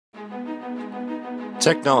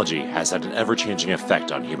Technology has had an ever-changing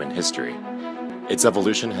effect on human history. Its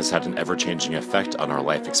evolution has had an ever-changing effect on our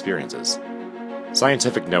life experiences.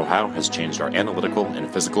 Scientific know-how has changed our analytical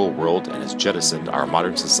and physical world and has jettisoned our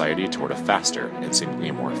modern society toward a faster and seemingly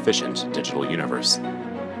more efficient digital universe.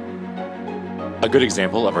 A good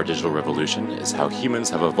example of our digital revolution is how humans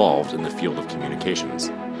have evolved in the field of communications.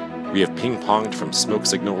 We have ping-ponged from smoke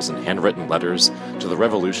signals and handwritten letters to the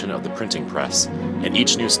revolution of the printing press, and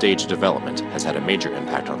each new stage of development has had a major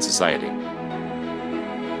impact on society.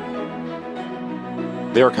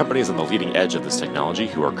 There are companies on the leading edge of this technology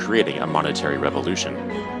who are creating a monetary revolution.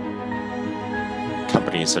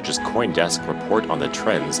 Companies such as CoinDesk report on the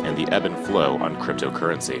trends and the ebb and flow on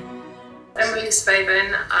cryptocurrency. Emily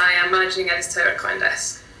Spaven, I am managing editor at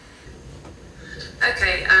CoinDesk.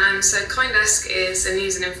 Okay, so CoinDesk is a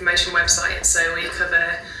news and information website, so we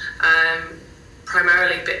cover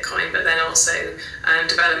primarily Bitcoin, but then also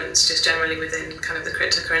developments just generally within kind of the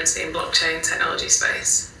cryptocurrency and blockchain technology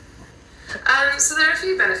space. So there are a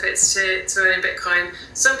few benefits to owning Bitcoin.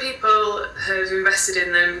 Some people have invested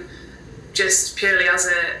in them just purely as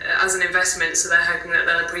an investment, so they're hoping that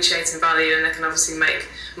they'll appreciate in value and they can obviously make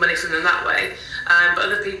money from them that way. But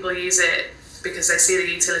other people use it because they see the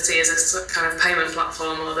utility as a kind of payment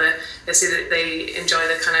platform, or they see that they enjoy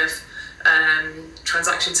the kind of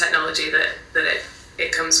transaction technology that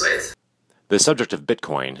it comes with. The subject of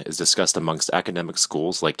Bitcoin is discussed amongst academic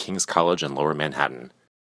schools like King's College and Lower Manhattan.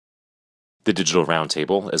 The Digital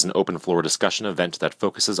Roundtable is an open-floor discussion event that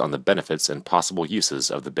focuses on the benefits and possible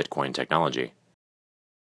uses of the Bitcoin technology.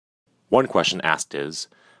 One question asked is,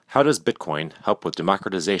 how does Bitcoin help with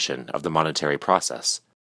democratization of the monetary process?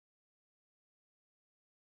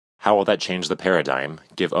 How will that change the paradigm,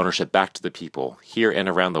 give ownership back to the people here and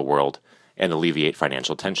around the world, and alleviate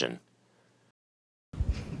financial tension?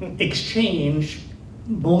 Exchange,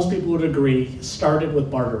 most people would agree, started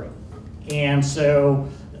with bartering. And so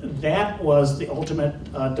that was the ultimate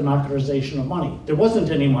democratization of money. There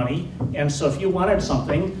wasn't any money, and so if you wanted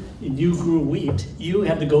something, you grew wheat, you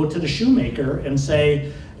had to go to the shoemaker and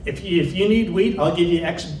say, if you need wheat, I'll give you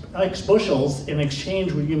X bushels. In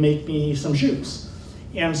exchange, will you make me some shoes?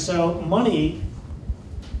 And so money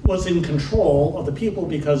was in control of the people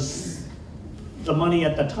because the money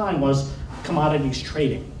at the time was commodities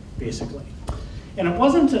trading, basically. And it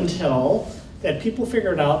wasn't until that people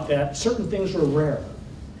figured out that certain things were rare.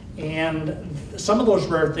 And some of those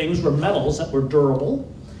rare things were metals that were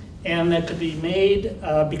durable and that could be made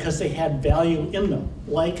because they had value in them,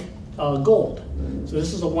 like gold. So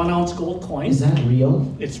this is a 1 ounce gold coin. Is that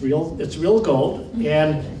real? It's real gold,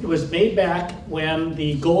 and it was made back when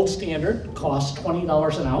the gold standard cost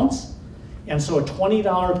 $20 an ounce. And so a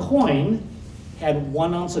 $20 coin had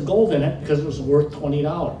 1 ounce of gold in it because it was worth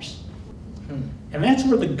 $20. And that's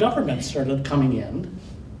where the government started coming in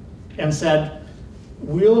and said,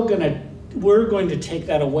 we're going to take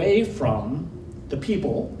that away from the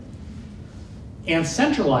people and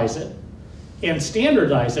centralize it and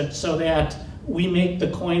standardize it so that we make the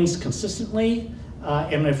coins consistently,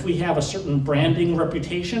 and if we have a certain branding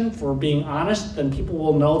reputation for being honest, then people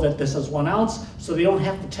will know that this is 1 ounce, so they don't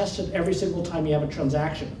have to test it every single time you have a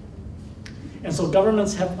transaction. And so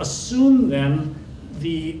governments have assumed then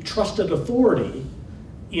the trusted authority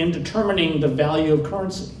in determining the value of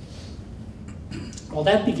currency. Well,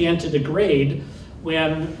 that began to degrade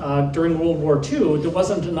when, during World War II, there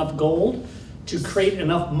wasn't enough gold to create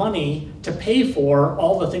enough money to pay for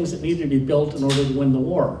all the things that needed to be built in order to win the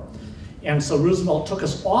war. And so Roosevelt took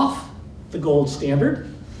us off the gold standard,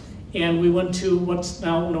 and we went to what's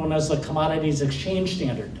now known as the commodities exchange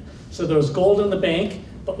standard. So there was gold in the bank,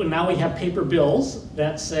 but now we have paper bills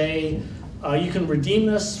that say you can redeem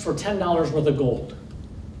this for $10 worth of gold.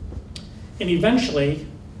 And eventually,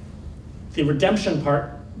 the redemption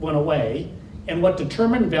part went away, and what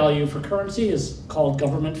determined value for currency is called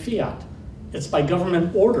government fiat. It's by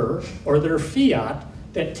government order or their fiat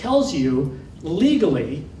that tells you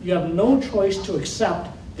legally you have no choice to accept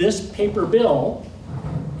this paper bill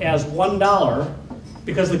as $1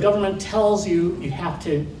 because the government tells you you have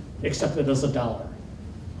to accept it as $1.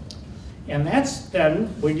 And that's then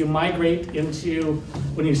when you migrate into,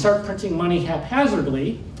 when you start printing money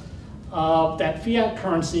haphazardly, that fiat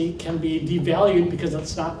currency can be devalued because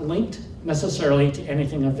it's not linked necessarily to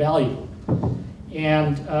anything of value.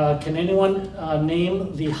 And can anyone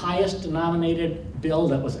name the highest denominated bill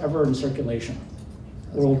that was ever in circulation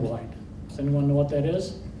worldwide? Does anyone know what that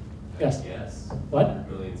is? Yes. Yes. What?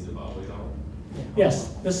 Brilliant Zimbabwe dollar. Yes,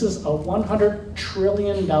 this is a $100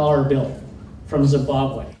 trillion bill from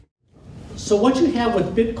Zimbabwe. So what you have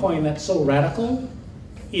with Bitcoin that's so radical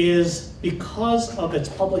is because of its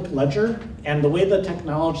public ledger and the way the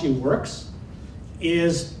technology works,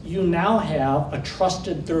 is you now have a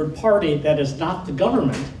trusted third party that is not the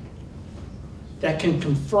government that can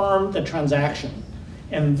confirm the transaction.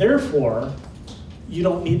 And therefore, you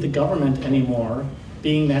don't need the government anymore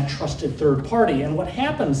being that trusted third party. And what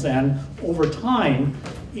happens then over time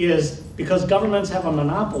is, because governments have a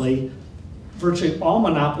monopoly, virtually all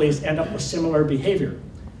monopolies end up with similar behavior.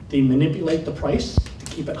 They manipulate the price to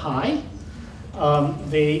keep it high.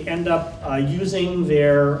 They end up using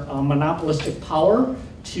their monopolistic power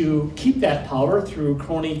to keep that power through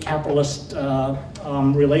crony capitalist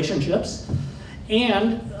relationships.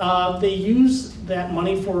 And they use that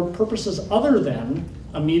money for purposes other than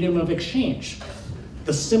a medium of exchange.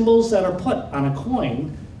 The symbols that are put on a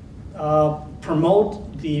coin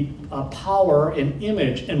promote the power and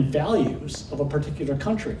image and values of a particular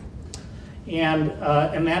country. And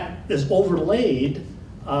that is overlaid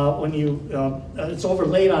it's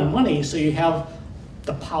overlaid on money, so you have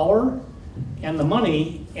the power and the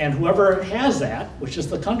money, and whoever has that, which is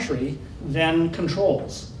the country, then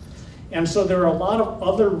controls. And so there are a lot of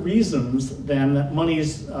other reasons then that money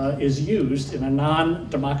is used in a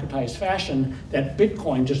non-democratized fashion that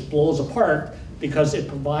Bitcoin just blows apart, because it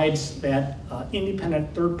provides that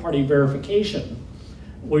independent third-party verification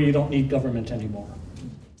where you don't need government anymore.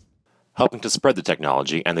 Helping to spread the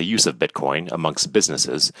technology and the use of Bitcoin amongst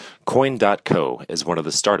businesses, Coin.co is one of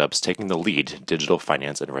the startups taking the lead in digital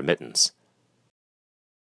finance and remittance.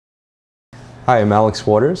 Hi, I'm Alex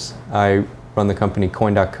Waters. I run the company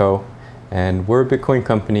Coin.co, and we're a Bitcoin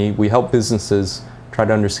company. We help businesses try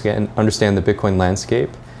to understand the Bitcoin landscape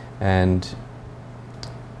and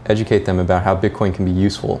educate them about how Bitcoin can be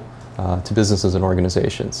useful to businesses and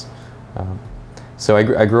organizations. So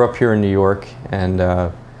I grew up here in New York, and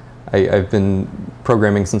I've been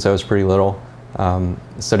programming since I was pretty little.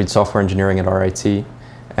 Studied software engineering at RIT,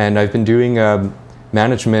 and I've been doing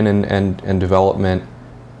management and development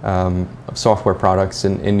of software products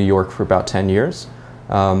in New York for about 10 years.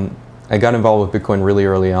 I got involved with Bitcoin really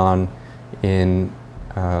early on in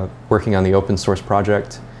working on the open source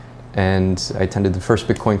project, and I attended the first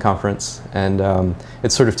Bitcoin conference, and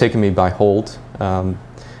it's sort of taken me by hold.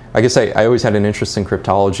 I guess I always had an interest in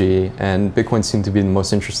cryptology, and Bitcoin seemed to be the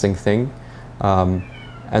most interesting thing.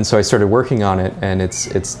 And so I started working on it, and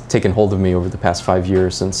it's taken hold of me over the past 5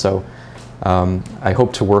 years. And so I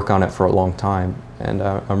hope to work on it for a long time, and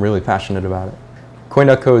I'm really passionate about it.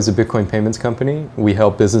 Coin.co is a Bitcoin payments company. We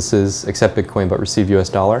help businesses accept Bitcoin but receive US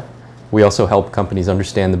dollar. We also help companies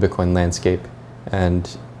understand the Bitcoin landscape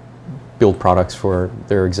and build products for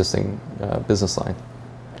their existing business line.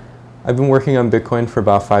 I've been working on Bitcoin for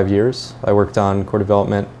about 5 years. I worked on core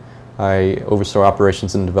development. I oversaw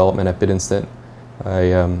operations and development at BitInstant.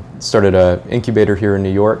 I started an incubator here in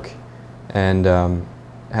New York, and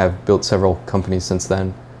have built several companies since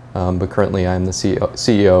then. But currently I'm the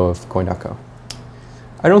CEO of Coin.co.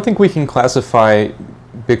 I don't think we can classify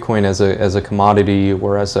Bitcoin as a commodity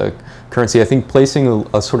or as a currency. I think placing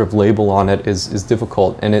a sort of label on it is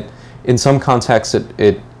difficult, and in some contexts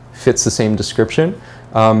it fits the same description.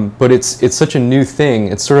 But it's such a new thing.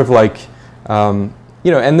 It's sort of like,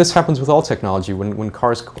 and this happens with all technology. When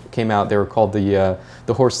cars came out, they were called the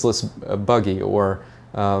horseless buggy, or,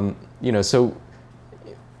 so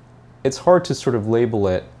it's hard to sort of label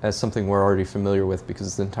it as something we're already familiar with because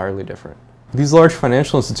it's entirely different. These large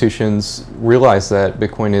financial institutions realize that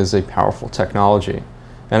Bitcoin is a powerful technology,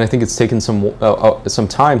 and I think it's taken some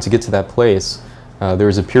time to get to that place. There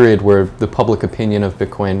was a period where the public opinion of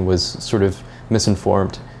Bitcoin was sort of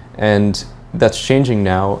misinformed, and that's changing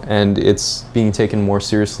now, and it's being taken more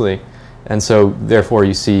seriously. And so therefore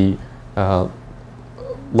you see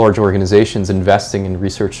large organizations investing in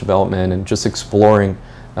research development and just exploring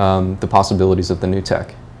the possibilities of the new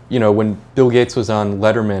tech. When Bill Gates was on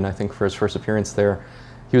Letterman, I think for his first appearance there,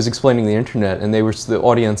 he was explaining the internet, and the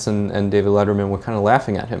audience and David Letterman were kind of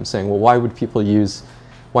laughing at him, saying, well, why aren't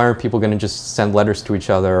people going to just send letters to each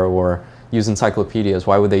other or use encyclopedias?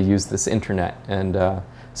 Why would they use this internet? And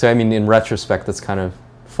so, I mean, in retrospect, that's kind of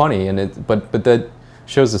funny, but that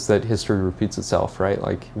shows us that history repeats itself, right?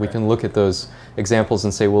 Like, we can look at those examples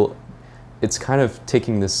and say, well, it's kind of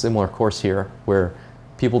taking this similar course here, where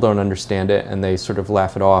people don't understand it and they sort of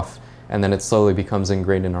laugh it off, and then it slowly becomes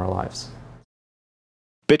ingrained in our lives.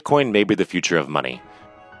 Bitcoin may be the future of money.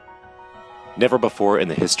 Never before in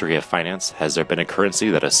the history of finance has there been a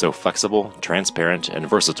currency that is so flexible, transparent, and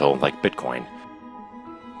versatile like Bitcoin.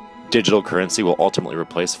 Digital currency will ultimately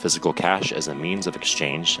replace physical cash as a means of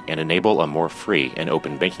exchange and enable a more free and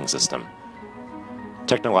open banking system.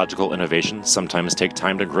 Technological innovations sometimes take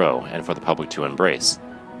time to grow and for the public to embrace,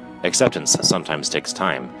 Acceptance sometimes takes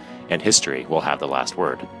time, and history will have the last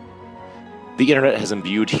word. The internet has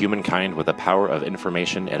imbued humankind with the power of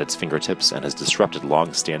information at its fingertips and has disrupted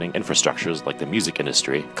long-standing infrastructures like the music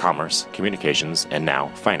industry, commerce, communications, and now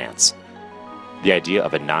finance. The idea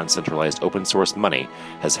of a non-centralized open-source money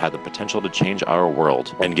has had the potential to change our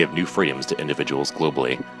world and give new freedoms to individuals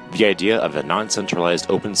globally. The idea of a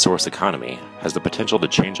non-centralized open-source economy has the potential to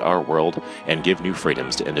change our world and give new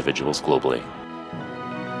freedoms to individuals globally.